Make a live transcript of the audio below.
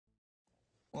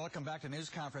Welcome back to News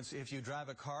Conference. If you drive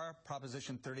a car,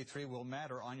 Proposition 33 will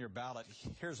matter on your ballot.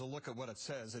 Here's a look at what it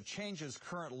says. It changes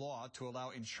current law to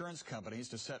allow insurance companies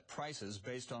to set prices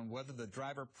based on whether the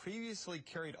driver previously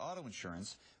carried auto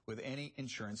insurance with any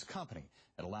insurance company.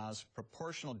 It allows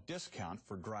proportional discount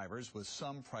for drivers with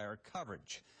some prior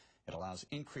coverage. It allows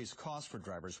increased costs for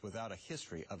drivers without a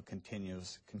history of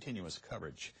continuous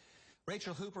coverage.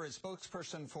 Rachel Hooper is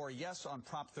spokesperson for Yes on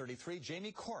Prop 33.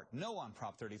 Jamie Court, No on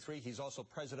Prop 33. He's also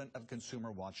president of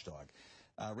Consumer Watchdog.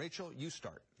 Rachel, you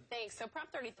start. Thanks. So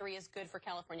Prop 33 is good for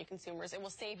California consumers. It will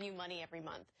save you money every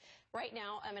month. Right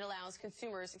now, it allows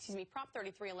consumers, Prop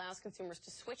 33 allows consumers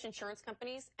to switch insurance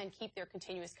companies and keep their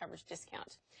continuous coverage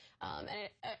discount.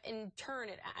 In turn,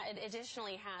 it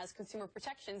additionally has consumer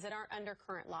protections that aren't under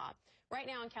current law. Right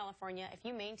now in California, if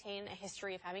you maintain a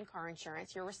history of having car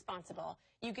insurance, you're responsible,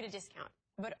 you get a discount,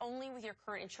 but only with your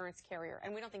current insurance carrier.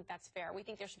 And we don't think that's fair. We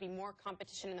think there should be more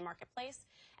competition in the marketplace,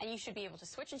 and you should be able to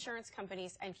switch insurance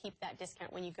companies and keep that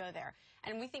discount when you go there.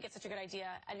 And we think it's such a good idea,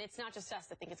 and it's not just us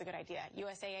that think it's a good idea.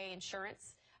 USAA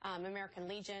Insurance, American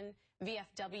Legion,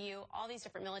 VFW, all these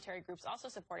different military groups also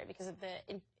support it because of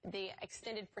the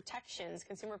extended protections,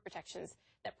 consumer protections,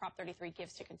 that Prop 33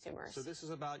 gives to consumers. So this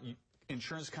is about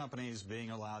insurance companies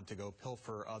being allowed to go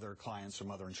pilfer other clients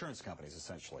from other insurance companies,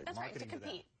 essentially. That's right, to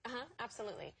compete.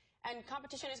 Absolutely. And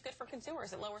competition is good for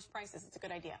consumers. It lowers prices. It's a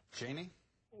good idea. Jamie?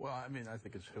 Well, I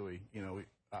think it's hooey. You know,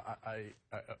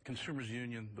 Consumers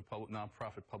Union, the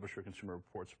nonprofit publisher Consumer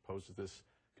Reports, opposes this.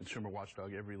 Consumer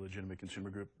Watchdog, every legitimate consumer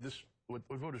group. What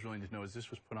voters really need to know is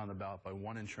this was put on the ballot by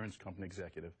one insurance company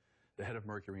executive, the head of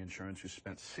Mercury Insurance, who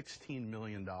spent $16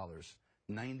 million.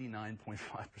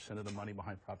 99.5% of the money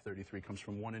behind Prop 33 comes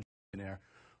from one millionaire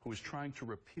who was trying to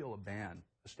repeal a ban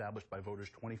established by voters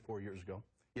 24 years ago.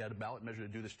 He had a ballot measure to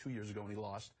do this 2 years ago, and he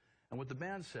lost. And what the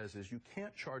ban says is you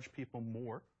can't charge people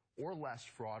more or less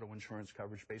for auto insurance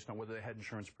coverage based on whether they had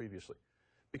insurance previously.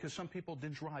 Because some people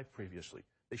didn't drive previously.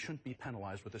 They shouldn't be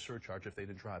penalized with a surcharge if they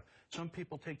didn't drive. Some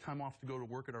people take time off to go to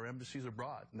work at our embassies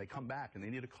abroad, and they come back and they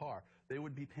need a car. They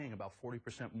would be paying about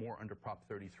 40% more under Prop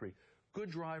 33. Good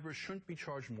drivers shouldn't be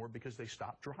charged more because they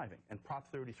stopped driving, and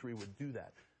Prop 33 would do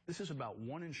that. This is about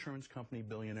one insurance company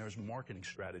billionaire's marketing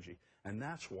strategy, and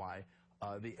that's why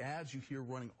the ads you hear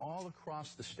running all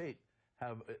across the state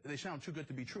they sound too good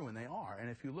to be true, and they are. And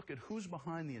if you look at who's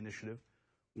behind the initiative,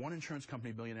 one insurance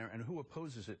company billionaire, and who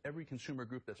opposes it, every consumer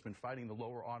group that's been fighting the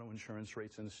lower auto insurance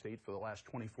rates in the state for the last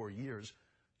 24 years,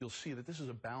 you'll see that this is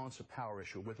a balance of power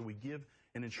issue, whether we give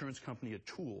an insurance company a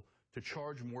tool to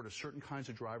charge more to certain kinds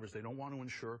of drivers they don't want to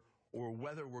insure, or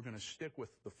whether we're going to stick with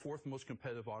the fourth most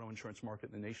competitive auto insurance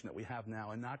market in the nation that we have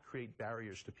now and not create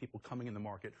barriers to people coming in the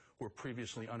market who are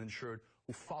previously uninsured,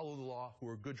 who follow the law, who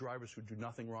are good drivers who do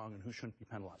nothing wrong, and who shouldn't be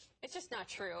penalized. It's just not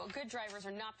true. Good drivers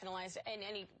are not penalized in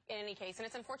any case, and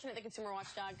it's unfortunate that Consumer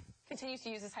Watchdog continues to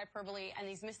use this hyperbole and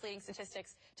these misleading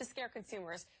statistics to scare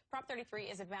consumers. Prop 33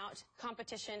 is about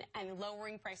competition and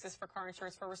lowering prices for car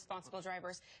insurance for responsible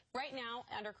drivers. Right now,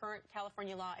 under current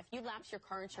California law, if you lapse your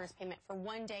car insurance payment for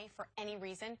 1 day for any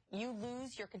reason, you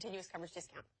lose your continuous coverage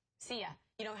discount. See ya.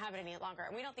 You don't have it any longer.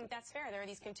 And we don't think that's fair. There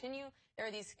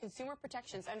are these consumer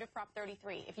protections under Prop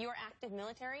 33. If you are active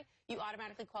military, you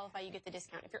automatically qualify, you get the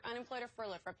discount. If you're unemployed or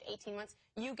furloughed for up to 18 months,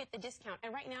 you get the discount.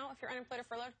 And right now, if you're unemployed or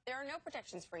furloughed, there are no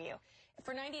protections for you.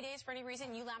 For 90 days, for any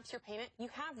reason, you lapse your payment, you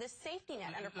have this safety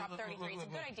net under Prop 33. It's a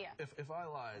good idea. If I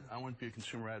lied, I wouldn't be a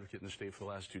consumer advocate in the state for the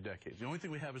last 2 decades. The only thing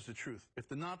we have is the truth. If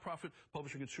the nonprofit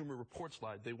publisher Consumer Reports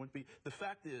lied, they wouldn't be. The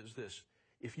fact is this.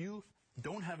 If you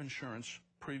don't have insurance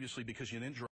previously because you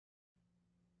didn't drive,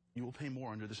 you will pay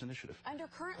more under this initiative. Under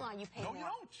current law, you pay more. No, you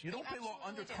don't. You don't pay law.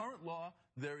 Under current law,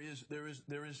 there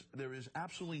is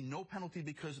absolutely no penalty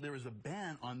because there is a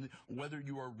ban on whether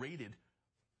you are rated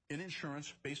in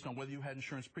insurance based on whether you had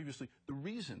insurance previously. The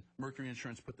reason Mercury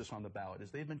Insurance put this on the ballot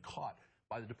is they've been caught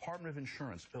by the Department of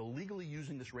Insurance illegally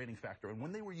using this rating factor. And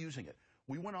when they were using it,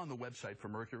 we went on the website for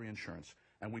Mercury Insurance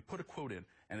and we put a quote in,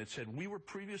 and it said we were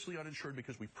previously uninsured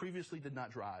because we previously did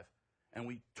not drive. And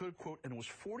we took a quote, and it was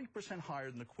 40% higher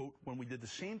than the quote when we did the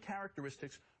same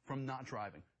characteristics from not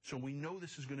driving. So we know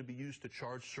this is going to be used to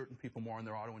charge certain people more on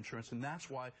their auto insurance, and that's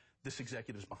why this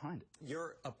executive is behind it.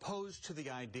 You're opposed to the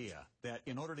idea that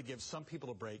in order to give some people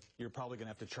a break, you're probably going to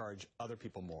have to charge other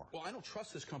people more. Well, I don't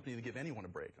trust this company to give anyone a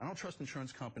break. I don't trust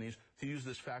insurance companies to use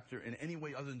this factor in any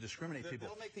way other than discriminate people.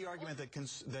 They'll make the argument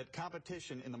that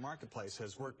competition in the marketplace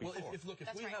has worked before. Well,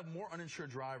 if we have more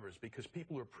uninsured drivers because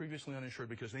people who are previously uninsured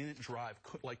because they didn't drive,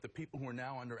 like the people who are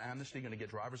now under amnesty going to get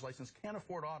driver's license, can't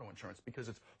afford auto insurance because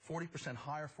it's 40%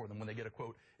 higher for them when they get a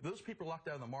quote. If those people are locked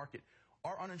out of the market,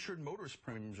 Our uninsured motorist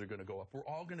premiums are going to go up. We're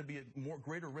all going to be at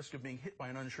greater risk of being hit by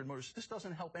an uninsured motorist. This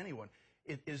doesn't help anyone.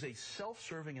 It is a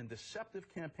self-serving and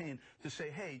deceptive campaign to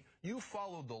say, hey, you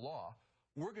followed the law.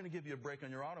 We're going to give you a break on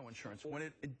your auto insurance when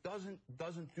it doesn't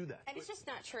do that. And it's just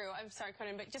not true. I'm sorry,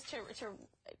 Conan, but just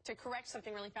to correct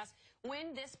something really fast.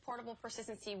 When this portable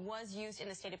persistency was used in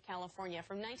the state of California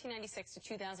from 1996 to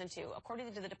 2002,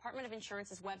 according to the Department of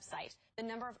Insurance's website, the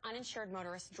number of uninsured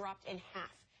motorists dropped in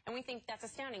half. And we think that's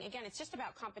astounding. Again, it's just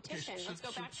about competition. Okay, Let's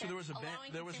go back to there was a ban.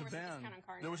 There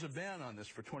was a ban on this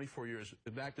for 24 years,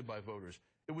 enacted by voters.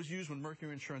 It was used when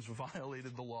Mercury Insurance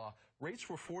violated the law. Rates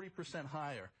were 40%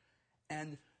 higher.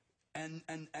 And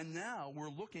now we're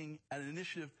looking at an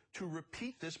initiative to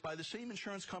repeat this by the same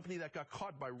insurance company that got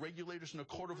caught by regulators in a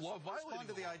court of law violating Respond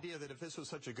to the idea that if this was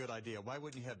such a good idea, why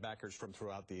wouldn't you have backers from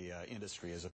throughout the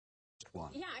industry as a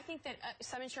one? Yeah, I think that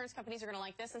some insurance companies are going to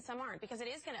like this and some aren't, because it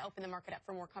is going to open the market up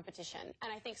for more competition.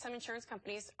 And I think some insurance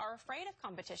companies are afraid of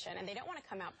competition and they don't want to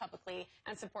come out publicly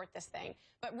and support this thing.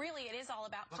 But really, it is all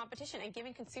about competition and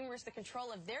giving consumers the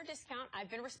control of their discount.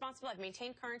 I've been responsible. I've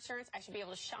maintained car insurance. I should be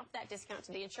able to shop that discount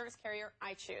to the insurance carrier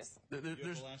I choose. There's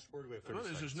the last word. We have 30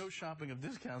 seconds. There's no shopping of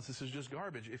discounts. This is just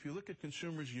garbage. If you look at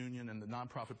Consumers Union and the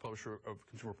nonprofit publisher of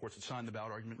Consumer Reports that signed the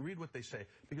ballot argument, read what they say.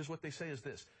 Because what they say is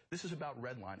this. This is about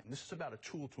redlining. This is about a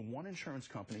tool to one insurance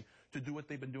company to do what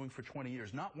they've been doing for 20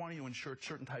 years, not wanting to insure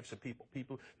certain types of people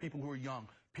who are young,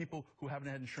 people who haven't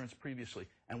had insurance previously.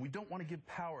 And we don't want to give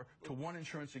power to one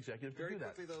insurance executive to do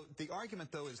that. Very quickly, though, the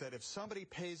argument, though, is that if somebody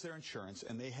pays their insurance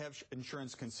and they have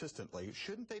insurance consistently,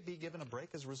 shouldn't they be given a break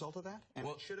as a result of that? And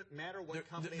should it matter what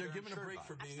company they're given a break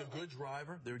for being a good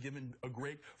driver. They're given a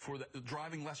break for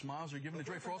driving less miles. They're given a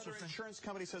break for also. Insurance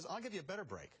company says, "I'll give you a better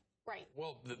break." Right.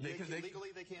 Well, they can't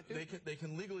do it. They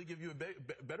can legally give you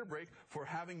a better break for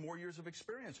having more years of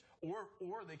experience, or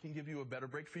they can give you a better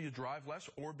break for you to drive less,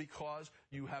 or because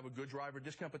you have a good driver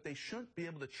discount. But they shouldn't be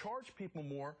able to charge people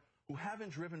more who haven't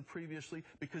driven previously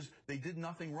because they did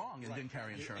nothing wrong and didn't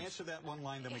carry insurance. Answer that one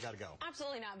line, then we got to go.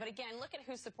 Absolutely not. But again, look at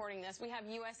who's supporting this. We have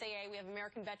USAA, we have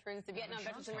American Veterans, the Vietnam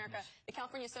Veterans of America, the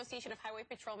California Association of Highway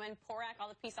Patrolmen, PORAC, all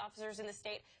the peace officers in the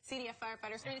state, CDF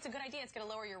firefighters. I mean, it's a good idea. It's going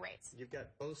to lower your rates. You've got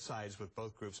both sides with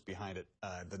both groups behind it,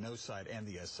 the no side and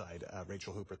the yes side.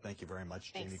 Rachel Hooper, thank you very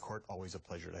much. Thanks. Jamie Court, always a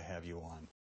pleasure to have you on.